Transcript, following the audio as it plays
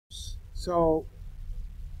So,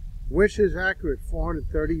 which is accurate,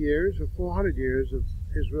 430 years or 400 years of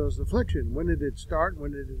Israel's affliction? When did it start?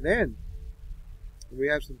 When did it end? We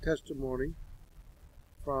have some testimony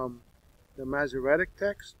from the Masoretic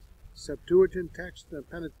text, Septuagint text,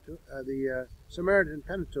 the Samaritan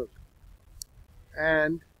Pentateuch,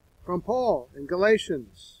 and from Paul in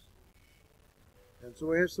Galatians. And so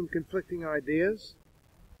we have some conflicting ideas.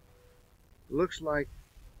 It looks like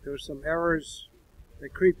there were some errors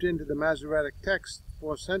that creeped into the Masoretic text,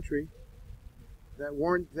 4th century, that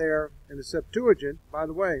weren't there in the Septuagint. By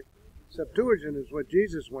the way, Septuagint is what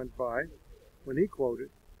Jesus went by when he quoted.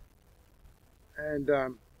 And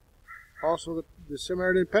also the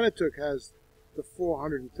Samaritan Pentateuch has the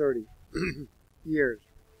 430 years.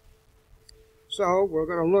 So we're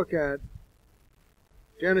going to look at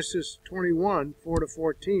Genesis 21,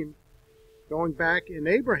 4-14, going back in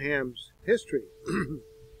Abraham's history.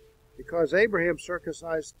 Because Abraham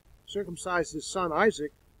circumcised his son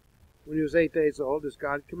Isaac when he was 8 days old, as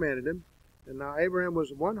God commanded him. And now Abraham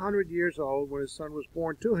was 100 years old when his son was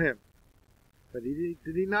born to him. But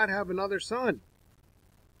did he not have another son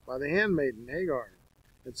by the handmaiden Hagar?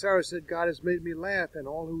 And Sarah said, God has made me laugh, and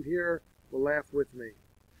all who hear will laugh with me.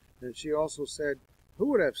 And she also said, who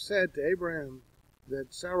would have said to Abraham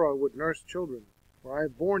that Sarah would nurse children? For I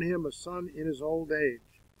have borne him a son in his old age.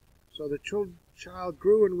 So the child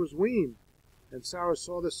grew and was weaned. And Sarah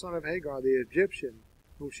saw the son of Hagar the Egyptian,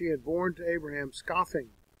 whom she had borne to Abraham, scoffing.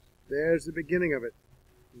 There's the beginning of it.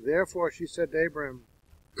 Therefore she said to Abraham,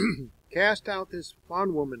 cast out this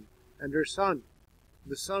bondwoman and her son.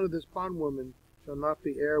 The son of this bondwoman shall not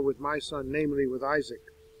be heir with my son, namely with Isaac.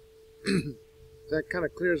 That kind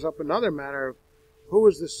of clears up another matter of who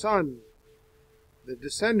is the son, the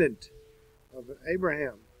descendant of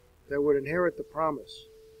Abraham that would inherit the promise.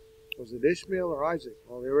 Was it Ishmael or Isaac?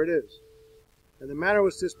 Well, there it is. And the matter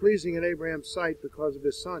was displeasing in Abraham's sight because of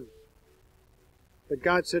his son. But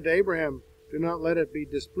God said to Abraham, do not let it be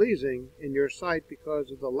displeasing in your sight because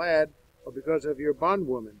of the lad or because of your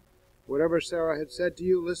bondwoman. Whatever Sarah had said to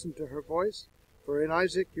you, listen to her voice, for in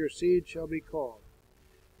Isaac your seed shall be called.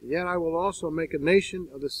 Yet I will also make a nation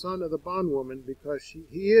of the son of the bondwoman, because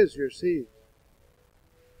he is your seed.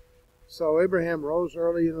 So Abraham rose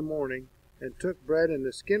early in the morning, and took bread and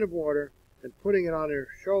a skin of water, and putting it on her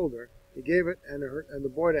shoulder, he gave it and the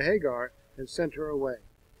boy to Hagar, and sent her away.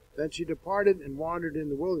 Then she departed and wandered in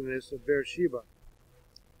the wilderness of Beersheba.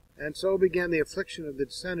 And so began the affliction of the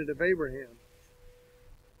descendant of Abraham.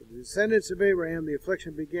 For the descendants of Abraham, the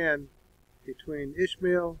affliction began between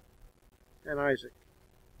Ishmael and Isaac.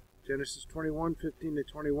 Genesis 21,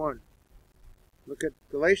 15-21. Look at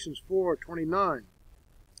Galatians 4:29.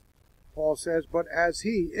 Paul says, but as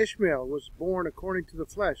he, Ishmael, was born according to the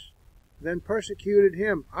flesh, then persecuted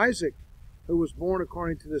him, Isaac, who was born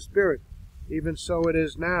according to the Spirit. Even so it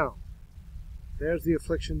is now. There's the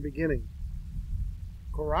affliction beginning.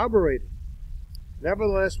 Corroborated.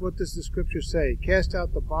 Nevertheless, what does the Scripture say? Cast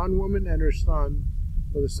out the bondwoman and her son,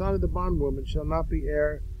 for the son of the bondwoman shall not be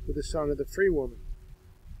heir with the son of the free woman.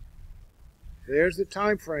 There's the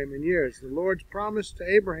time frame in years. The Lord's promise to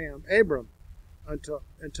Abram,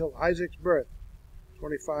 until Isaac's birth,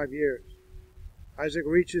 25 years. Isaac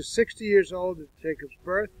reaches 60 years old at Jacob's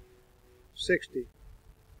birth, 60.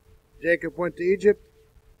 Jacob went to Egypt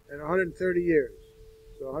at 130 years,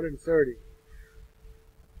 so 130.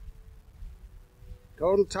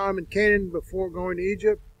 Total time in Canaan before going to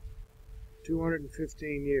Egypt,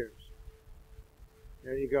 215 years.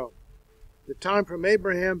 There you go. The time from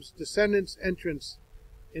Abraham's descendants' entrance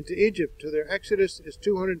into Egypt to their exodus is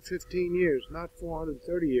 215 years, not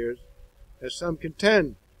 430 years, as some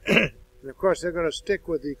contend. And of course, they're going to stick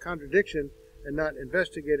with the contradiction and not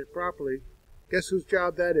investigate it properly. Guess whose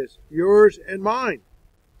job that is? Yours and mine.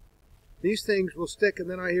 These things will stick, and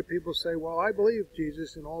then I hear people say, well, I believe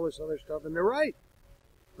Jesus and all this other stuff, and they're right.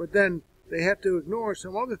 But then they have to ignore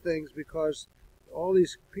some other things because all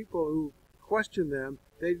these people who question them,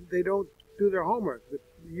 they don't do their homework. But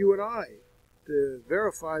you and I, to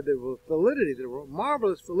verify the validity, the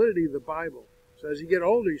marvelous validity of the Bible. So as you get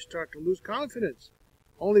older, you start to lose confidence,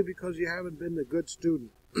 only because you haven't been a good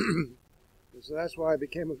student. So that's why I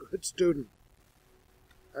became a good student.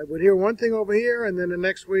 I would hear one thing over here, and then the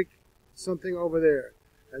next week, something over there.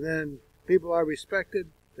 And then people I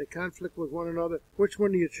respected, they conflict with one another. Which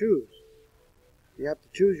one do you choose? You have to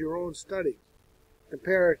choose your own study.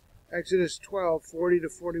 Compare Exodus 12,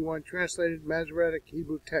 40-41, translated Masoretic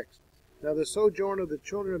Hebrew text. Now the sojourn of the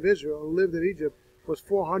children of Israel who lived in Egypt was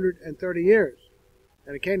 430 years.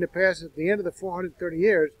 And it came to pass at the end of the 430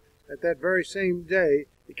 years, at that very same day,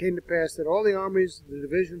 it came to pass that all the armies, the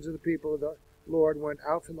divisions of the people Lord went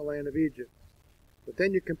out from the land of Egypt. But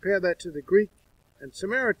then you compare that to the Greek and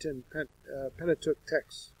Samaritan Pentateuch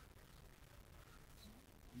texts.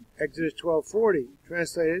 Exodus 12:40,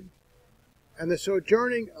 translated, "And the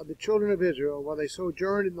sojourning of the children of Israel, while they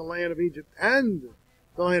sojourned in the land of Egypt and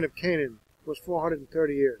the land of Canaan, was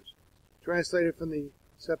 430 years. Translated from the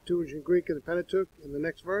Septuagint Greek of the Pentateuch in the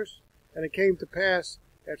next verse, "And it came to pass,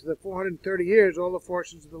 after the 430 years, all the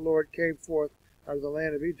forces of the Lord came forth out of the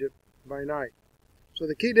land of Egypt by night." So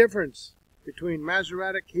the key difference between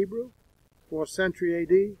Masoretic Hebrew, 4th century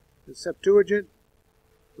AD, and Septuagint,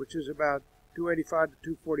 which is about 285 to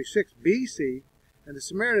 246 BC, and the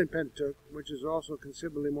Samaritan Pentateuch, which is also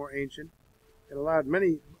considerably more ancient, and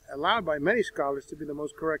allowed by many scholars to be the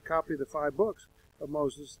most correct copy of the 5 books of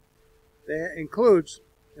Moses, that includes,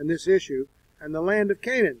 in this issue, "and the land of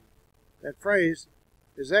Canaan." That phrase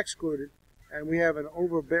is excluded, and we have an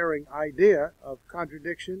overbearing idea of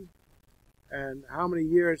contradiction and how many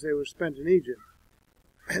years they were spent in Egypt.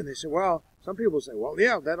 And they say, well, some people say, well,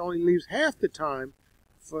 yeah, that only leaves half the time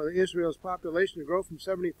for Israel's population to grow from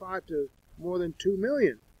 75 to more than 2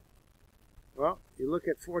 million. Well, you look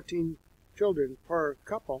at 14 children per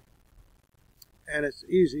couple, and it's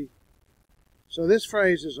easy. So this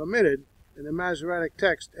phrase is omitted in the Masoretic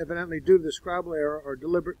text, evidently due to the scribal error or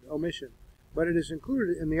deliberate omission, but it is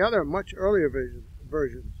included in the other much earlier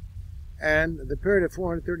versions. And the period of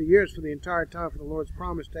 430 years for the entire time from the Lord's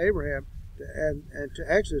promise to Abraham and to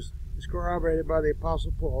Exodus is corroborated by the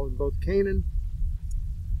Apostle Paul in both Canaan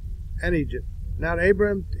and Egypt. Now to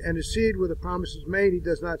Abraham and his seed were the promises made. He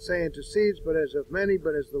does not say unto seeds, but as of many,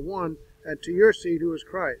 but as the one, and to your seed who is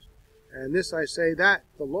Christ. And this I say, that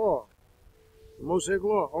the law, the Mosaic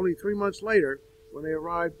law, only 3 months later, when they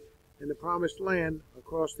arrived in the promised land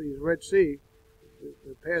across the Red Sea,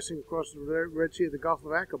 passing across the Red Sea of the Gulf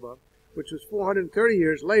of Aqaba, which was 430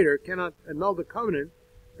 years later, cannot annul the covenant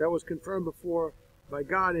that was confirmed before by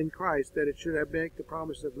God in Christ, that it should have made the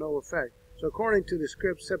promise of no effect. So according to the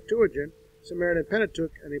script Septuagint, Samaritan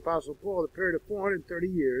Pentateuch, and the Apostle Paul, the period of 430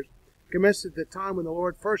 years commenced at the time when the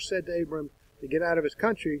Lord first said to Abram to get out of his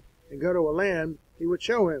country and go to a land he would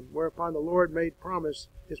show him, whereupon the Lord made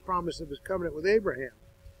his promise of his covenant with Abraham.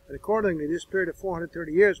 And accordingly, this period of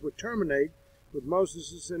 430 years would terminate with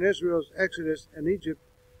Moses' and Israel's exodus and Egypt,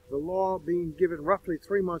 the law being given roughly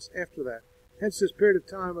 3 months after that. Hence, this period of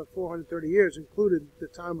time of 430 years included the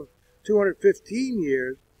time of 215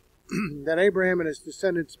 years that Abraham and his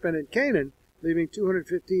descendants spent in Canaan, leaving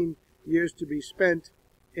 215 years to be spent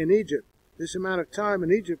in Egypt. This amount of time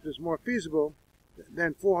in Egypt is more feasible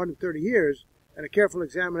than 430 years, and a careful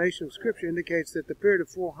examination of Scripture indicates that the period of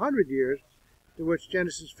 400 years, to which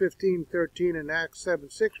Genesis 15:13 and Acts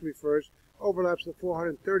 7:6 refers, overlaps the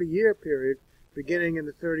 430-year period, beginning in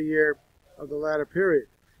the 30th year of the latter period.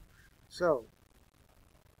 So,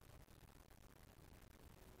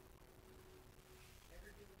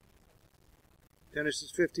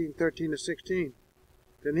 Genesis 15:13-16.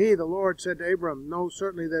 Then he, the Lord, said to Abram, "Know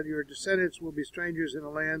certainly that your descendants will be strangers in a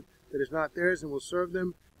land that is not theirs, and will serve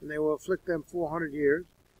them, and they will afflict them 400 years.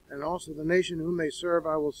 And also the nation whom they serve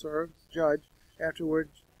I will judge.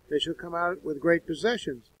 Afterwards they shall come out with great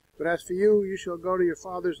possessions. But as for you, you shall go to your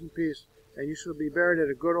fathers in peace, and you shall be buried at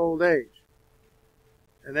a good old age."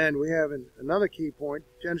 And then we have another key point,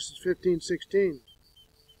 Genesis 15:16.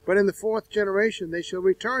 "But in the 4th generation they shall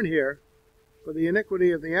return here, for the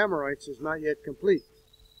iniquity of the Amorites is not yet complete."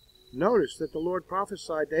 Notice that the Lord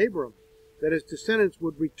prophesied to Abram that his descendants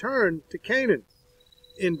would return to Canaan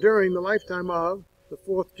during the lifetime of the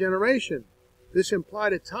 4th generation. This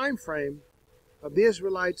implied a time frame of the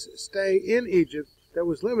Israelites' stay in Egypt that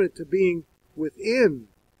was limited to being within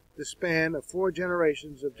the span of 4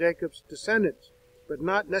 generations of Jacob's descendants, but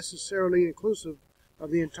not necessarily inclusive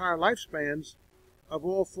of the entire lifespans of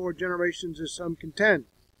all 4 generations, as some contend.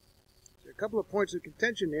 There are a couple of points of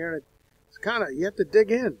contention here, and it's you have to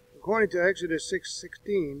dig in. According to Exodus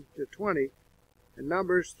 6:16-20, and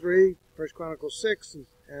Numbers 3, 1 Chronicles 6,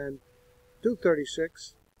 and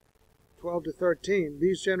 2:36, 12-13,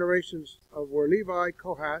 these generations were Levi,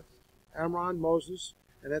 Kohath, Amram, Moses,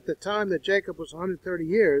 and at the time that Jacob was 130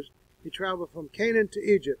 years, he traveled from Canaan to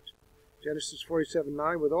Egypt, Genesis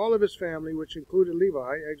 47:9, with all of his family, which included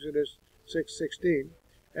Levi, Exodus 6:16,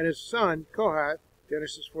 and his son, Kohath,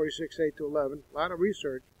 Genesis 46:8-11. A lot of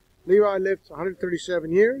research. Levi lived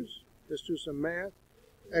 137 years. Let's do some math.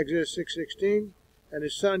 Exodus 6:16. And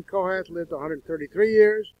his son Kohath lived 133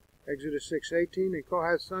 years. Exodus 6:18. And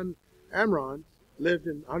Kohath's son Amram lived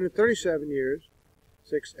 137 years.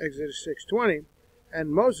 Exodus 6:20.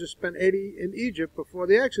 And Moses spent 80 in Egypt before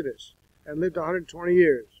the Exodus and lived 120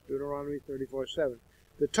 years. Deuteronomy 34:7.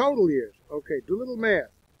 The total years. Okay, do a little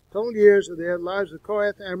math. Total years of the lives of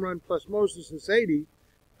Kohath, Amram, plus Moses is 80,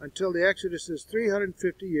 until the Exodus is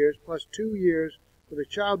 350 years, plus 2 years for the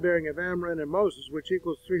childbearing of Amram and Moses, which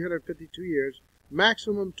equals 352 years,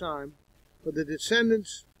 maximum time for the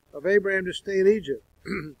descendants of Abraham to stay in Egypt.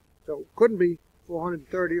 So it couldn't be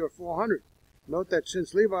 430 or 400. Note that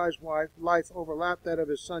since Levi's life overlapped that of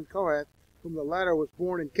his son Kohath, whom the latter was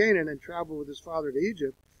born in Canaan and traveled with his father to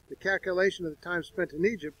Egypt, the calculation of the time spent in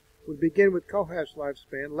Egypt would begin with Kohath's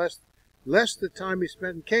lifespan, less the time he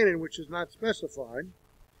spent in Canaan, which is not specified.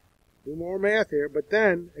 Do more math here, but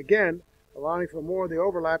then, again, allowing for more of the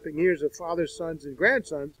overlapping years of fathers, sons, and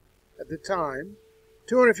grandsons at the time,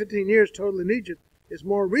 215 years total in Egypt is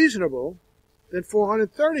more reasonable than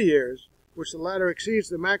 430 years, which the latter exceeds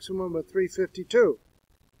the maximum of 352.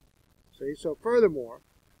 See, so furthermore,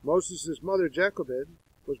 Moses' mother Jochebed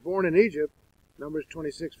was born in Egypt, Numbers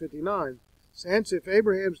 26:59. Hence, if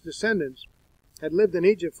Abraham's descendants had lived in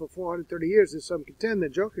Egypt for 430 years, as some contend,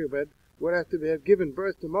 then Jochebed would have to have given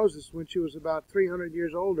birth to Moses when she was about 300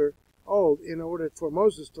 years old in order for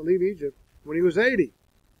Moses to leave Egypt when he was 80.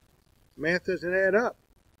 Math doesn't add up.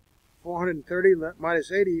 430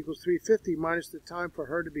 minus 80 equals 350 minus the time for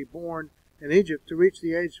her to be born in Egypt to reach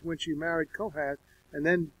the age when she married Kohath and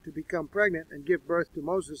then to become pregnant and give birth to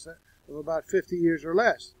Moses of about 50 years or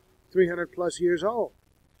less, 300 plus years old.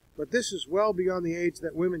 But this is well beyond the age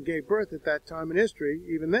that women gave birth at that time in history,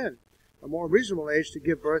 even then. A more reasonable age to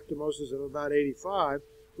give birth to Moses of about 85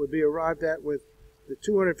 would be arrived at with the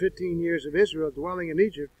 215 years of Israel dwelling in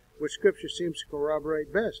Egypt, which Scripture seems to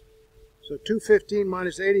corroborate best. So 215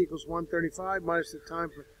 minus 80 equals 135 minus the time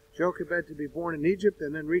for Jochebed to be born in Egypt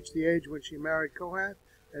and then reach the age when she married Kohath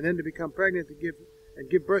and then to become pregnant to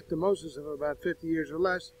give birth to Moses of about 50 years or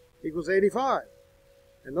less equals 85.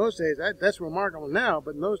 In those days, that's remarkable now,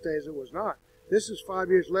 but in those days it was not. This is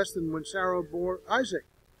 5 years less than when Sarah bore Isaac.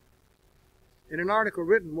 In an article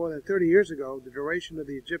written more than 30 years ago, The Duration of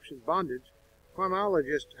the Egyptian Bondage,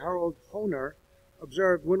 chronologist Harold Honer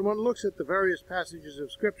observed, when one looks at the various passages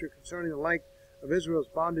of Scripture concerning the length of Israel's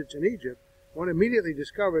bondage in Egypt, one immediately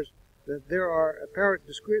discovers that there are apparent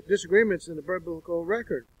disagreements in the biblical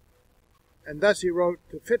record. And thus he wrote,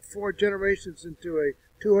 to fit 4 generations into a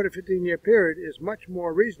 215-year period is much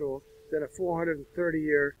more reasonable than a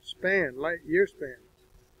 430-year span.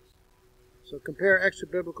 So compare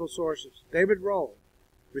extra-biblical sources. David Roll,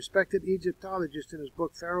 respected Egyptologist, in his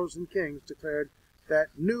book Pharaohs and Kings, declared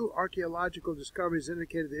that new archaeological discoveries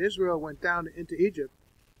indicated that Israel went down into Egypt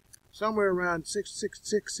somewhere around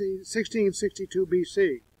 1662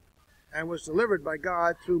 B.C. and was delivered by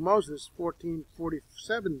God through Moses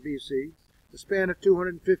 1447 B.C., the span of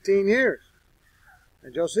 215 years.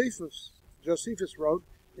 And Josephus wrote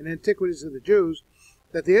in Antiquities of the Jews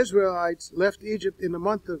that the Israelites left Egypt in the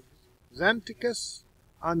month of Xanthicus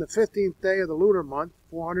on the 15th day of the lunar month,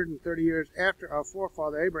 430 years after our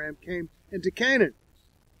forefather Abraham came into Canaan,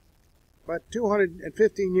 but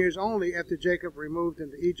 215 years only after Jacob removed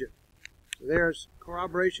into Egypt. So there's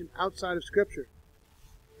corroboration outside of Scripture.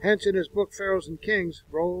 Hence, in his book Pharaohs and Kings,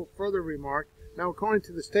 Roll further remarked, now according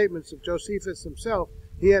to the statements of Josephus himself,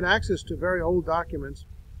 he had access to very old documents,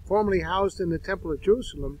 formerly housed in the Temple of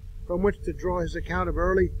Jerusalem, from which to draw his account of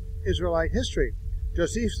early Israelite history.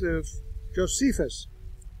 Josephus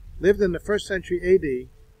lived in the 1st century A.D.,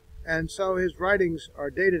 and so his writings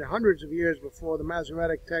are dated hundreds of years before the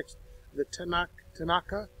Masoretic text of the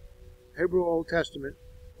Tanakh, Hebrew Old Testament,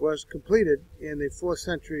 was completed in the 4th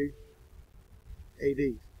century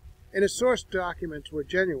A.D. And his source documents were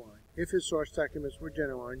genuine. If his source documents were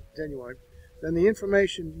genuine, then the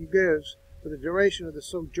information he gives for the duration of the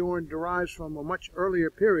sojourn derives from a much earlier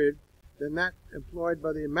period than that employed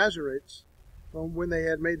by the Masoretes, from when they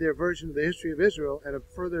had made their version of the history of Israel and a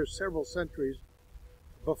further several centuries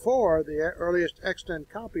before the earliest extant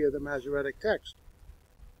copy of the Masoretic text.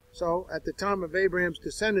 So, at the time of Abraham's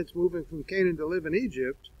descendants moving from Canaan to live in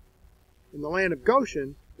Egypt, in the land of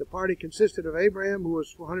Goshen, the party consisted of Abraham, who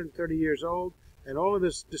was 430 years old, and all of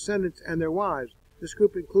his descendants and their wives. This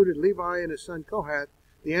group included Levi and his son Kohath,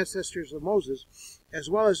 the ancestors of Moses, as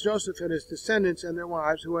well as Joseph and his descendants and their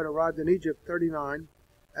wives, who had arrived in Egypt 39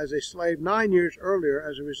 as a slave 9 years earlier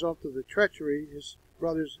as a result of the treachery his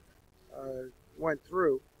brothers went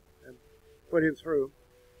through and put him through.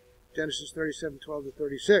 Genesis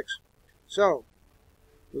 37:12-36. So,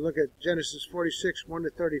 we look at Genesis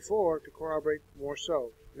 46:1-34 to corroborate more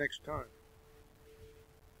so next time.